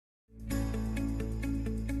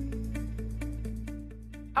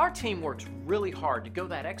Our team works really hard to go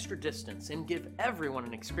that extra distance and give everyone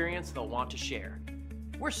an experience they'll want to share.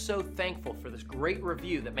 We're so thankful for this great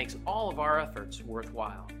review that makes all of our efforts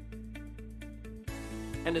worthwhile.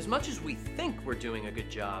 And as much as we think we're doing a good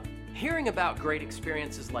job, hearing about great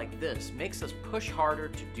experiences like this makes us push harder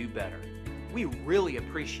to do better. We really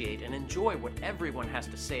appreciate and enjoy what everyone has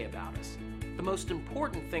to say about us. The most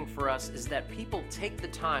important thing for us is that people take the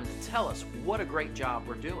time to tell us what a great job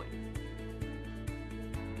we're doing.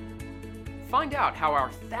 Find out how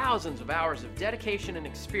our thousands of hours of dedication and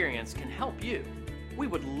experience can help you. We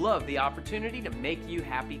would love the opportunity to make you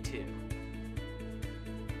happy too.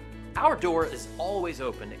 Our door is always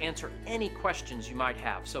open to answer any questions you might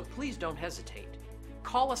have, so please don't hesitate.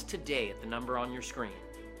 Call us today at the number on your screen.